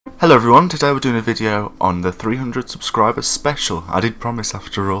Hello everyone, today we're doing a video on the 300 subscribers special. I did promise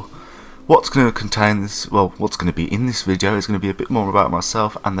after all. What's going to contain this, what's going to be in this video is going to be a bit more about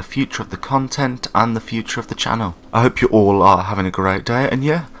myself and the future of the content and the future of the channel. I hope you all are having a great day, and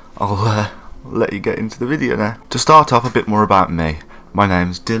yeah, I'll let you get into the video now. To start off, a bit more about me. My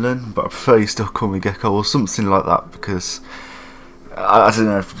name's Dylan, but I prefer you still call me Gecko or something like that because, I don't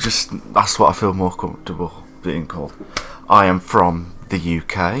know, just that's what I feel more comfortable being called. I am from the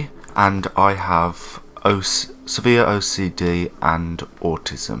UK and I have severe OCD and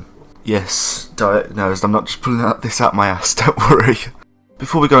autism. Yes, diagnosed. I'm not just pulling this out my ass, don't worry.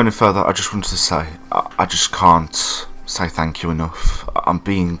 Before we go any further, I just wanted to say I just can't say thank you enough. I'm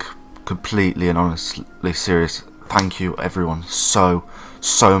being completely and honestly serious. Thank you everyone so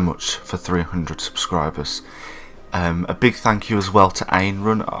much for 300 subscribers. A big thank you as well to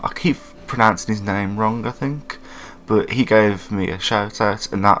Ainrun. I keep pronouncing his name wrong, I think, but he gave me a shout out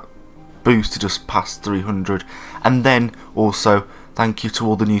and that boosted us past 300. And then also thank you to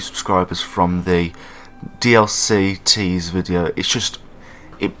all the new subscribers from the DLC tease video.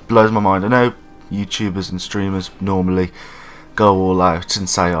 It blows my mind. I know YouTubers and streamers normally go all out and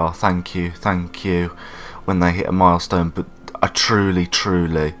say, oh, thank you when they hit a milestone, but I truly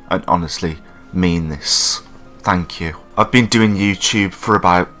and honestly mean this. Thank you. I've been doing YouTube for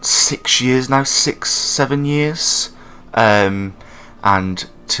about 6 years now, 7 years, and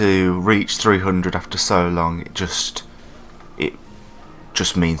to reach 300 after so long, it just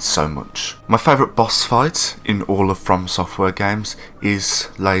means so much. My favourite boss fight in all of From Software games is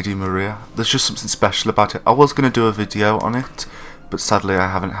Lady Maria. There's just something special about it. I was going to do a video on it, but sadly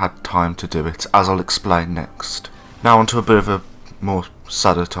I haven't had time to do it, as I'll explain next. Now onto a bit of a more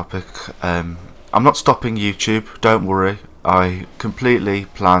sadder topic. I'm not stopping YouTube, don't worry. I completely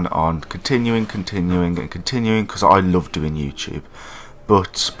plan on continuing because I love doing YouTube.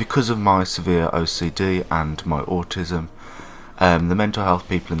 But because of my severe OCD and my autism, the mental health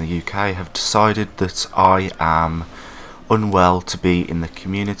people in the UK have decided that I am unwell to be in the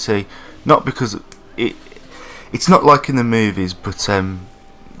community. Not because it's not like in the movies, but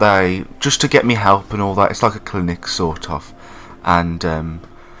they just to get me help and all that. It's like a clinic sort of, and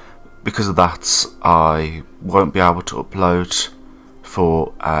because of that, I won't be able to upload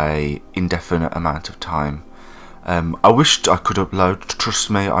for a indefinite amount of time. I wished I could upload. Trust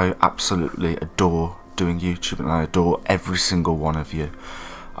me, I absolutely adore doing YouTube and I adore every single one of you.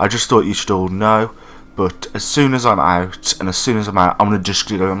 I just thought you should all know. But as soon as I'm out, I'm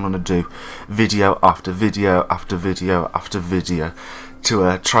gonna do video after video after video after video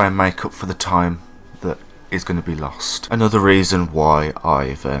to try and make up for the time that is going to be lost. Another reason why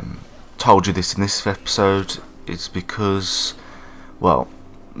I've told you this in this episode is because, well,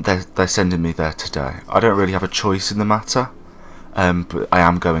 they're sending me there today. I don't really have a choice in the matter, but I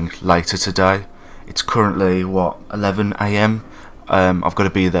am going later today. It's currently what, 11 AM. I've got to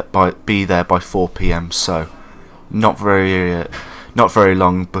be there by 4 PM, so not very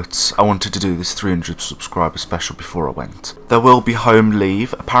long. But I wanted to do this 300 subscriber special before I went. There will be home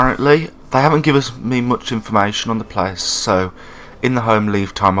leave. Apparently, they haven't given me much information on the place, so in the home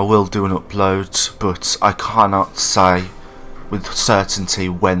leave time I will do an upload, but I cannot say with certainty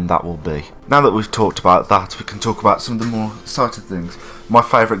when that will be. Now that we've talked about that, we can talk about some of the more exciting things. My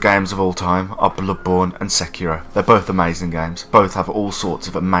favourite games of all time are Bloodborne and Sekiro. They're both amazing games. Both have all sorts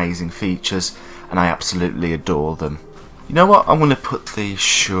of amazing features, and I absolutely adore them. You know what? I'm going to put the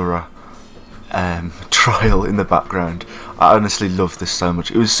Shura trial in the background. I honestly love this so much.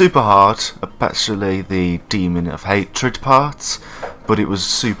 It was super hard, especially the Demon of Hatred parts, but it was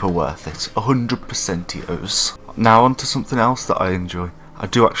super worth it. 100% it was. Now on to something else that I enjoy. I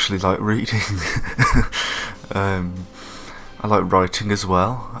do actually like reading. I like writing as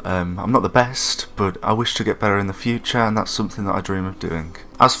well. I'm not the best, but I wish to get better in the future, and that's something that I dream of doing.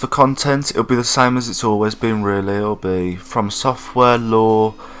 As for content, it'll be the same as it's always been really. It'll be From Software,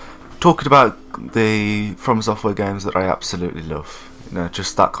 lore, talking about the From Software games that I absolutely love. You know,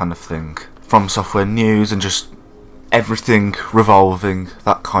 just that kind of thing. From Software news and just everything revolving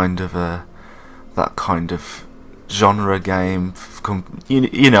that kind of genre game.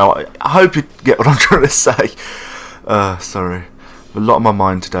 You know, I hope you get what I'm trying to say. Sorry, a lot on my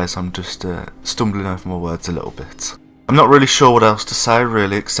mind today, so I'm just stumbling over my words a little bit. I'm not really sure what else to say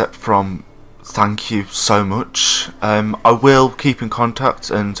really, except from thank you so much. I will keep in contact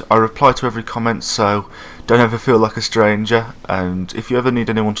and I reply to every comment, so don't ever feel like a stranger. And if you ever need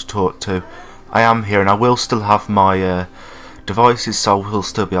anyone to talk to, I am here, and I will still have my devices, so I will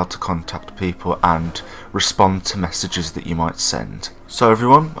still be able to contact people and respond to messages that you might send. So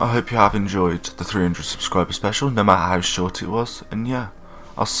everyone, I hope you have enjoyed the 300 subscriber special, no matter how short it was, and yeah,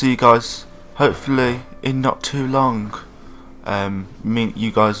 I'll see you guys hopefully in not too long.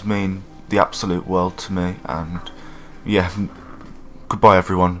 You guys mean the absolute world to me, and yeah, goodbye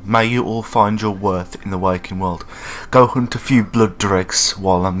everyone. May you all find your worth in the waking world. Go hunt a few blood dregs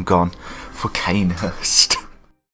while I'm gone for Canehurst.